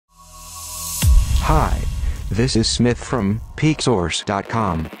Hi, this is Smith from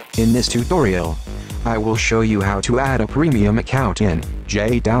peeqsource.com. In this tutorial, I will show you how to add a premium account in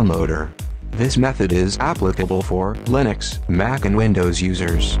JDownloader. This method is applicable for Linux, Mac and Windows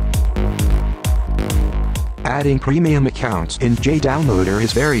users. Adding premium accounts in JDownloader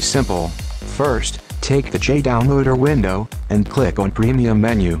is very simple. First, take the JDownloader window and click on Premium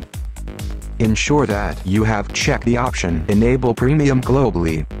menu. Ensure that you have checked the option Enable Premium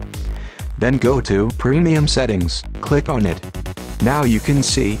Globally. Then go to Premium Settings, click on it. Now you can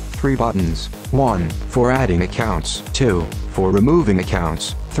see 3 buttons: 1 for adding accounts, 2 for removing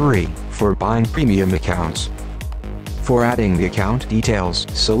accounts, 3 for buying premium accounts. For adding the account details,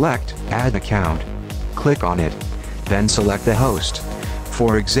 select Add Account. Click on it. Then select the host.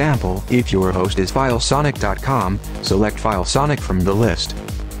 For example, if your host is filesonic.com, select Filesonic from the list.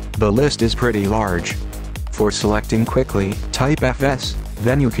 The list is pretty large. For selecting quickly, type FS,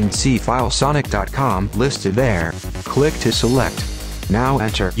 then you can see filesonic.com listed there. Click to select. Now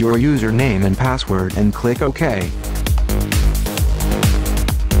enter your username and password and click OK.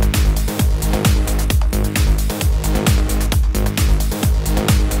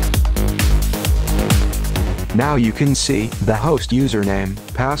 Now you can see the host username,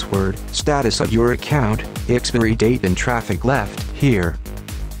 password, status of your account, expiry date and traffic left here.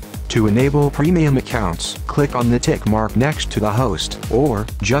 To enable premium accounts, click on the tick mark next to the host, or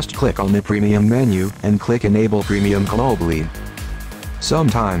just click on the premium menu and click Enable Premium Globally.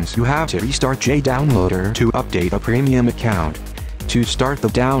 Sometimes you have to restart JDownloader to update a premium account. To start the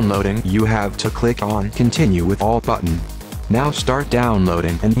downloading, you have to click on Continue with All button. Now start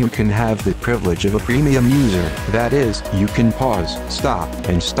downloading and you can have the privilege of a premium user. That is, you can pause, stop,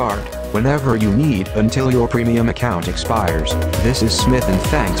 and start whenever you need until your premium account expires. This is Smith and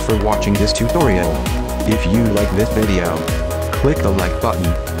thanks for watching this tutorial. If you like this video, click the like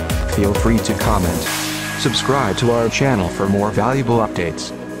button. Feel free to comment. Subscribe to our channel for more valuable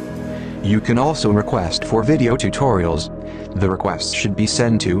updates. You can also request for video tutorials. The requests should be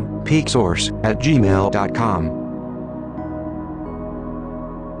sent to peeqsource@gmail.com.